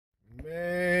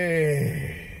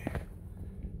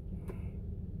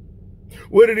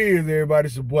What it is, everybody,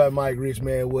 it's your boy Mike Rich,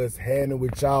 man. What's happening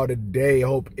with y'all today?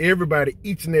 Hope everybody,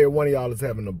 each and every one of y'all is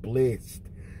having a blessed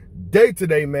day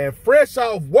today, man. Fresh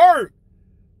off work.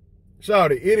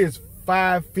 Shawty, it is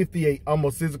 5:58,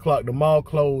 almost 6 o'clock. The mall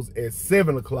closed at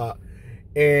 7 o'clock.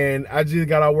 And I just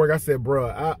got out of work. I said,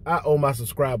 bro, I owe my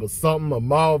subscribers something, a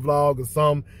mall vlog or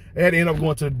something. I had to end up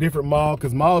going to a different mall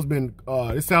because malls been,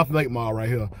 it's South Lake Mall right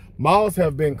here. Malls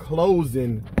have been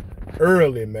closing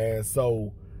early, man.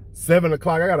 So 7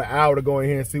 o'clock, I got an hour to go in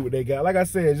here and see what they got. Like I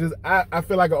said, just I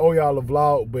feel like I owe y'all a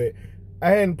vlog, but I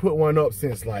hadn't put one up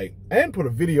since like, I hadn't put a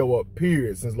video up,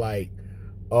 period, since like,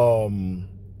 hey,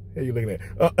 you looking at?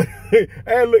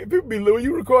 Hey, look, people be, when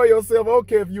you record yourself, I don't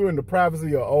care if you're in the privacy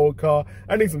of your old car.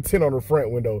 I need some tint on the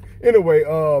front window. Anyway,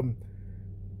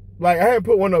 like I hadn't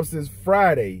put one up since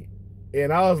Friday,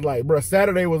 and I was like, bro,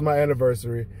 Saturday was my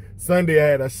anniversary. Sunday I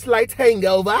had a slight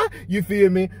hangover, you feel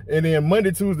me? And then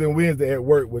Monday, Tuesday, and Wednesday at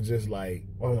work was just like,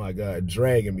 oh my God,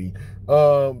 dragging me.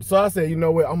 So I said, you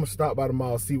know what? I'm gonna stop by the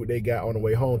mall, see what they got on the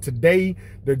way home. Today,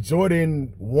 the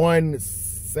Jordan 1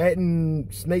 satin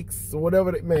snakes or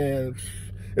whatever, man,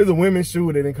 it's a women's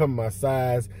shoe. They didn't come in my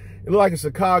size. It looked like in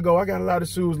Chicago. I got a lot of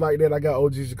shoes like that. I got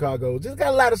OG Chicago. Just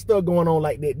got a lot of stuff going on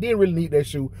like that. Didn't really need that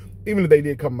shoe, even if they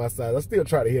did come in my size. I still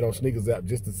try to hit on Sneakers app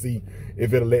just to see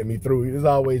if it'll let me through. It's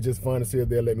always just fun to see if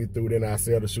they'll let me through. Then I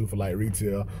sell the shoe for like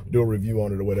retail, do a review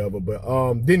on it or whatever. But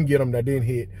didn't get them. That didn't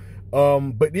hit.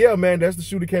 But yeah, man, that's the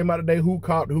shoe that came out today. Who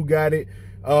caught? Who got it?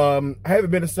 I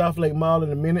haven't been to South Lake Mall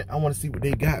in a minute. I want to see what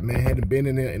they got, man. I hadn't been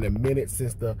in there in a minute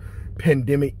since the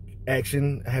pandemic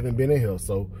action. I haven't been in here,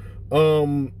 so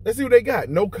let's see what they got.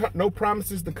 No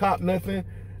promises to cop nothing.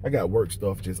 I got work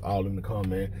stuff just all in the car,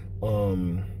 man.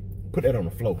 Put that on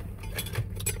the floor.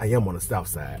 I am on the south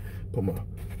side. Put my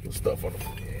stuff on the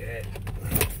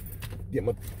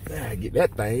get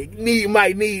that thing.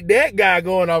 Might need that guy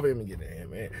going off. Let me get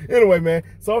that. Anyway, man,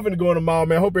 so I'm finna go in the mall,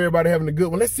 man. Hope everybody having a good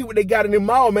one. Let's see what they got in the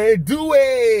mall, man. Do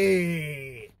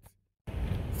it!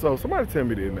 So somebody tell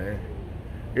me this, man.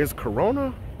 Is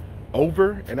Corona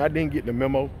over and I didn't get the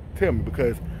memo? Tell me,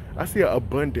 because I see an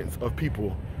abundance of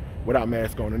people without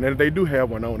masks on. And then if they do have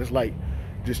one on, it's like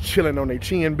just chilling on their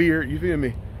chin beard, you feel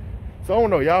me? So I don't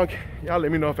know, y'all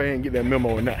let me know if I ain't get that memo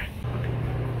or not.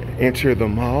 Enter the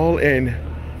mall and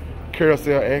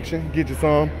carousel action, get you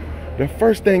some. The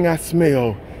first thing I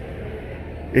smell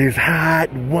is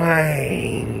hot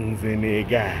wings in there,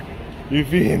 guy. You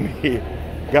feel me?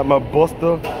 Got my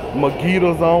Buster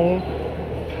Mojitos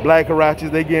on. Black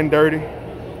Huaraches, they getting dirty.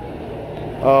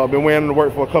 Been wearing them to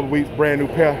work for a couple weeks, brand new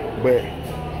pair, but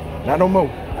not no more.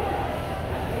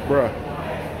 Bruh.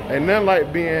 Ain't nothing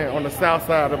like being on the south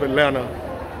side of Atlanta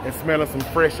and smelling some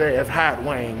fresh ass hot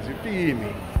wings, you feel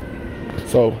me?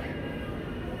 So,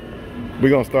 we're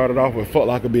gonna start it off with Foot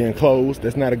Locker being closed.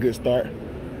 That's not a good start.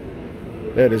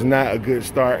 That is not a good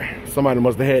start. Somebody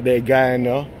must have had that guy in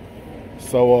there.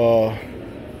 So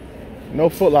no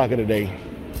Foot Locker today.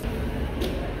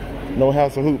 No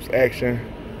House of Hoops action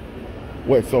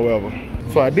whatsoever.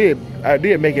 So I did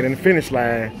make it in the finish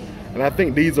line, and I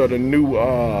think these are the new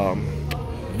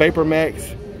Vapor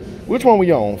Max. Which one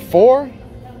we on? 4?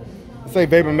 Let's say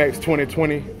Vapor Max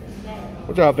 2020.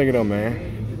 What y'all think of them, man?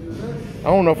 I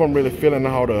don't know if I'm really feeling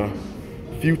how the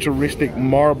futuristic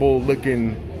marble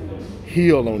looking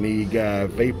heel on these guys.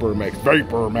 Vapor Max.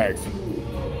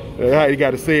 That's how you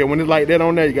gotta say it. When it's like that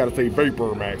on there, you gotta say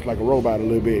Vapor Max, like a robot a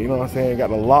little bit. You know what I'm saying?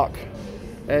 Got the lock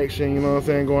action, you know what I'm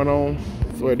saying, going on.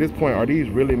 So at this point, are these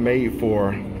really made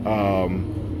for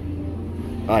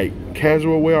like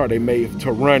casual wear, or are they made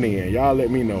to run in? Y'all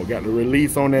let me know. Got the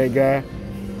release on that guy.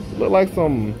 Look like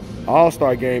some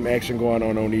all-star game action going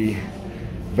on these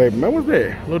Vapor. Man, what's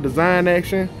that? A little design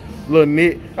action, a little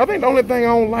knit. I think the only thing I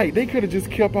don't like, they could have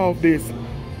just kept off this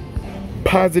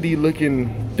positive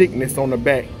looking thickness on the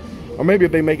back. Or maybe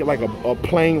if they make it like a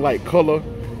plain like color,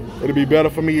 it'd be better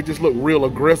for me. It just look real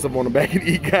aggressive on the back of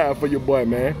these guys for your boy,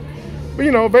 man. But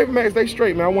you know, Vapor Max, they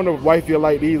straight, man. I wonder if wife feel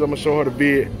like these. I'm gonna show her the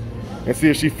vid and see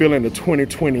if she feeling the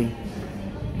 2020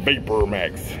 Vapor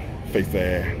Max face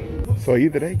ass. So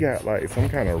either they got like some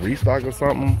kind of restock or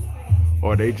something,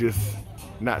 or they just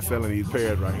not selling these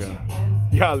pairs right here.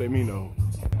 Y'all let me know.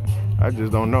 I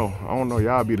just don't know. I don't know.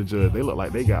 Y'all be the judge. They look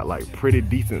like they got like pretty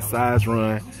decent size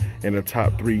run in the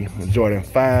top 3 Jordan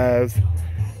 5s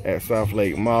at South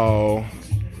Lake Mall.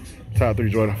 Top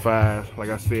 3 Jordan 5s. Like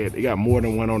I said, they got more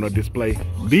than one on the display.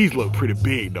 These look pretty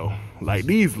big though. Like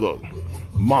these look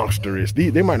monstrous.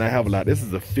 They might not have a lot. This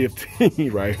is a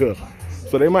 15 right here.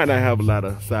 So they might not have a lot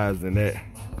of size in that.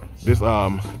 This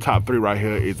top 3 right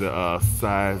here is a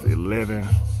size 11.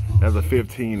 That's a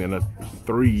 15 and a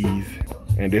 3s.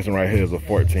 And this one right here is a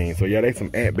 14. So yeah, they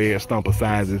some ant bed stomper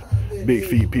sizes, big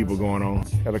feet people going on.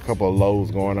 Got a couple of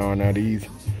lows going on now. These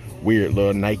weird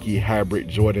little Nike hybrid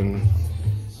Jordan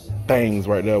things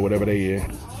right there, whatever they is.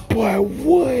 Boy,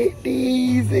 what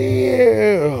these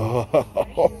is?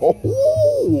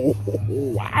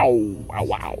 Wow, wow,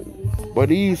 wow. But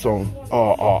these some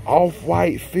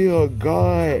off-white Feel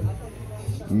Good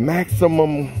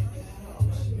maximum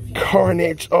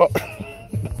carnage up.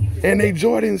 And they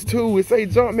Jordans too. It say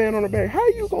Jumpman on the back. How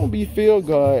you gonna be Feel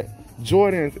Good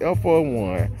Jordans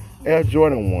F41, Air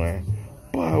Jordan 1?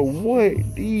 But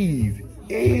what these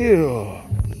is?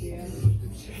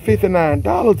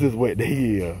 $59 is what they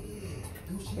is.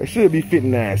 It should be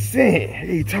 59 cents.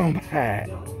 Hey, talking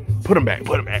about. Put them back,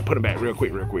 real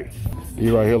quick.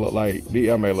 These right here look like,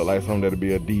 these I may look like something that'll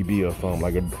be a DB or something,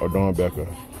 like a Dawn Becker.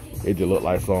 It just look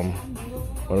like something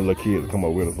one of the little kids come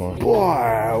up with or something.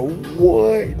 Boy,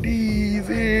 what these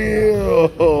is?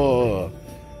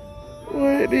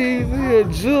 What these is?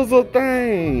 Jizzle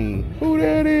thing. Who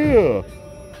that is?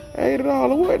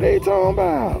 $80. What they talking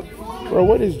about? Bro,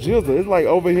 what is Jizzle? It's like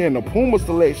over here in the Puma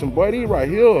selection, boy. These right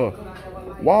here.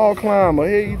 Wall climber.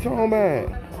 Hey, you talking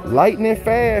about? Lightning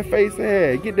fast face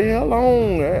ass. Get the hell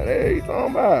on. Hey, you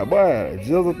talking about? Boy,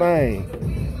 Jizzle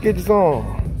thing. Get this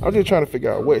on. I'm just trying to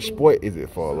figure out what sport is it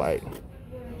for. Like,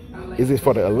 is it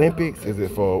for the Olympics? Is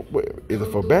it for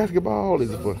basketball?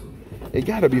 Is it for? It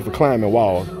gotta be for climbing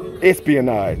walls.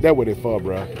 Espionage. That's what it's for,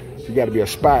 bro. You gotta be a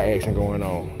spy action going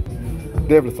on.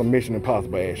 Definitely some Mission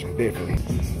Impossible action.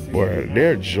 Definitely. Boy,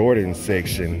 their Jordan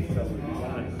section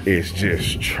is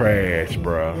just trash,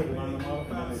 bro.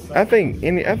 I think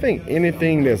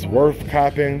anything that's worth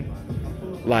copping,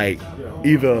 like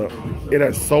either it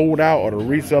has sold out or the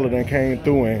reseller that came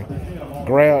through and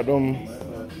grabbed them.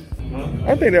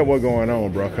 I think that's what's going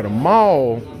on, bro. Cause the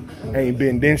mall ain't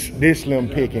been this slim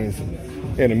pickings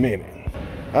in a minute.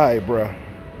 All right, bro.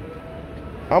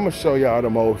 I'm gonna show y'all the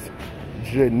most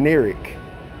generic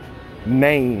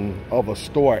name of a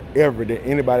store ever that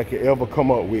anybody could ever come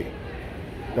up with.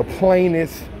 The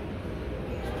plainest.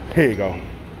 Here you go.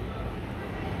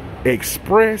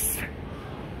 Express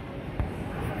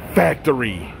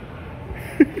Factory.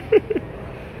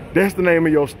 That's the name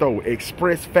of your store,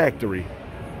 Express Factory.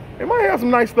 It might have some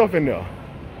nice stuff in there.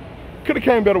 Could have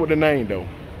came better with the name though.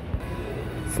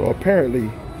 So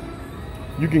apparently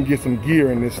you can get some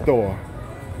gear in this store.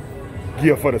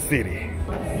 Gear for the city.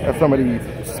 Got some of these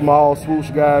small swoosh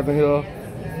guys in here.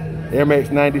 Air Max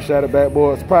 90 shattered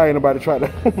backboards. Probably ain't nobody try to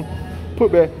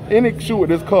put back any shoe with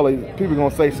this color. People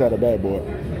gonna say shattered backboard.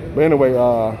 But anyway,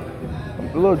 a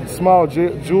little small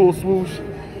jewel swoosh.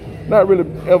 Not really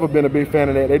ever been a big fan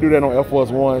of that. They do that on Air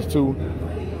Force Ones too.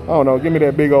 I don't know, give me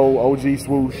that big old OG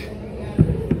swoosh.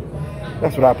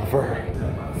 That's what I prefer.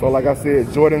 So like I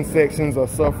said, Jordan sections are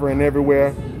suffering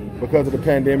everywhere because of the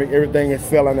pandemic. Everything is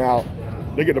selling out.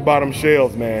 Look at the bottom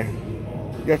shelves, man.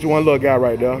 You got your one little guy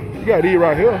right there. You got these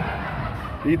right here.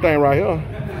 These things right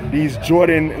here. These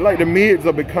Jordan, like the mids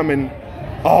are becoming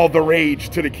all the rage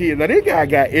to the kids. Now this guy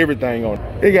got everything on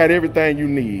it. It got everything you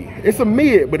need. It's a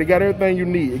mid, but it got everything you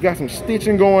need. It got some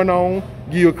stitching going on,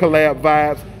 give you collab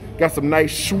vibes. Got some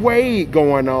nice suede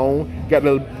going on. Got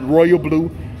the royal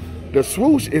blue. The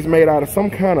swoosh is made out of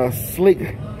some kind of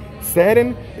slick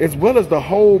satin, as well as the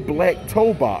whole black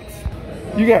toe box.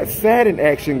 You got satin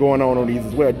action going on these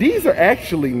as well. These are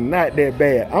actually not that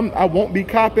bad. I won't be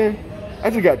copping. I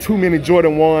just got too many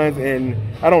Jordan 1s and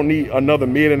I don't need another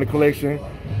mid in the collection.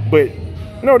 But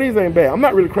no, these ain't bad. I'm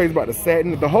not really crazy about the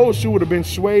satin. If the whole shoe would have been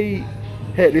suede,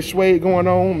 had this suede going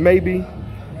on, maybe.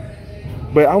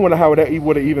 But I wonder how that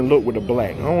would have even looked with the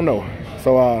black. I don't know.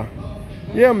 So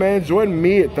yeah, man, Jordan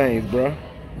mid things, bro.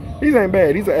 These ain't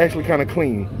bad. These are actually kind of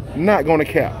clean. Not gonna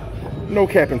cap. No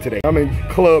capping today. I'm in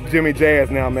Club Jimmy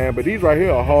Jazz now, man. But these right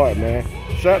here are hard, man.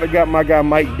 Shout out to my guy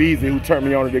Mike Beasley who turned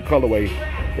me on to this colorway.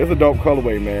 It's a dope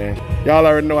colorway, man. Y'all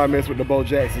already know I mess with the Bo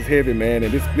Jackson's heavy, man.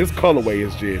 And this colorway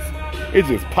is it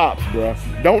just pops, bro.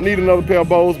 Don't need another pair of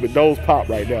Bows, but those pop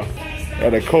right there.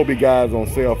 Got the Kobe guys on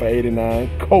sale for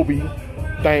 $89. Kobe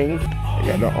thing. They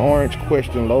got the orange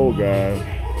question low guys.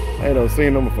 I ain't never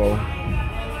seen them before.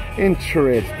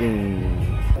 Interesting.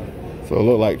 So it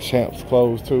look like Champs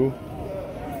closed too.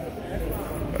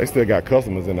 They still got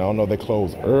customers in there. I don't know if they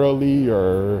closed early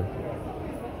or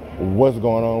what's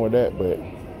going on with that, but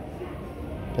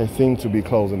they seem to be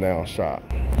closing down shop.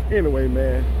 Anyway,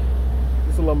 man,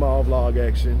 just a little more vlog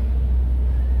action.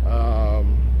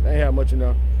 Ain't have much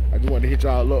enough. I just wanted to hit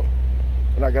y'all up.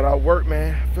 When I got out of work,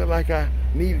 man, I felt like I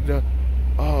needed to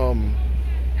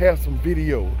have some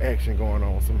video action going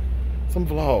on, some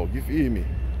vlog, you feel me?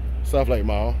 Stuff like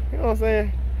Ma, you know what I'm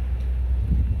saying?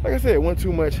 like I said, it wasn't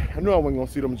too much. I knew I wasn't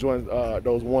gonna see them join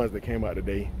those ones that came out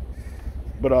today.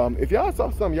 But if y'all saw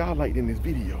something y'all liked in this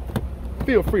video,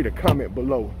 feel free to comment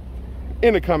below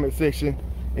in the comment section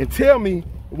and tell me,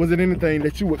 was it anything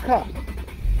that you would cop?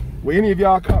 Will any of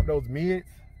y'all cop those mids?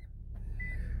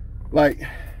 Like,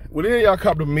 will any of y'all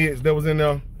cop the mids that was in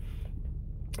there?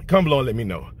 Come below and let me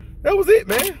know. That was it,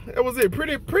 man. That was it.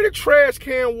 Pretty trash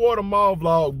can water mall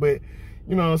vlog, but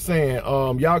you know what I'm saying?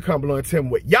 Y'all come below and tell me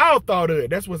what y'all thought of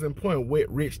it. That's what's important, what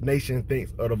Rich Nation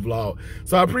thinks of the vlog.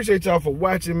 So I appreciate y'all for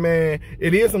watching, man.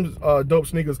 It is some dope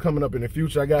sneakers coming up in the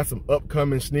future. I got some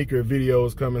upcoming sneaker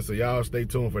videos coming, so y'all stay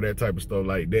tuned for that type of stuff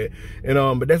like that.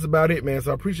 And but that's about it, man. So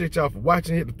I appreciate y'all for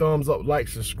watching. Hit the thumbs up, like,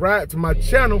 subscribe to my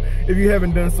channel if you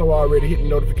haven't done so already. Hit the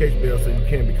notification bell so you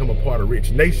can become a part of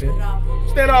Rich Nation.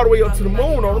 Stand all the way up to the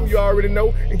moon on them, you already know,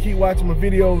 and keep watching my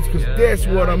videos, because that's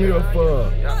what I'm here for.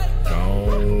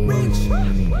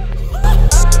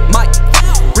 Mike,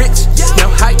 Rich, no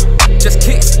hype, just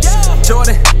kicks.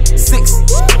 Jordan, 6,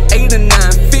 8 and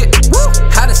 9 fit.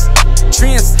 Hottest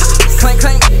trends, clank,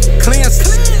 clank, cleanse,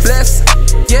 bless.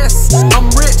 Yes, I'm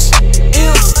rich.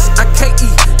 M-I-K-E,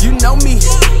 you know me.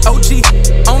 OG,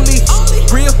 only,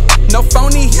 real, no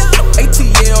phony.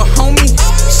 ATL, homie.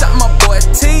 Shot my boy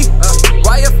T,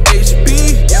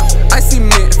 YFHB. Icy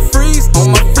mint freeze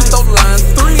on my free throw line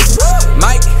 3.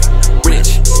 Mike,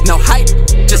 Rich, no hype,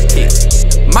 just kicks.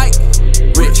 Mike,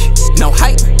 Rich, no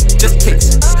hype, just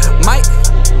kicks. Mike,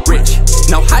 Rich,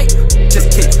 no hype,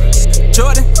 just kicks.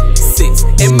 Jordan, 6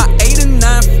 in my 8 and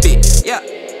 9 fit. Yeah.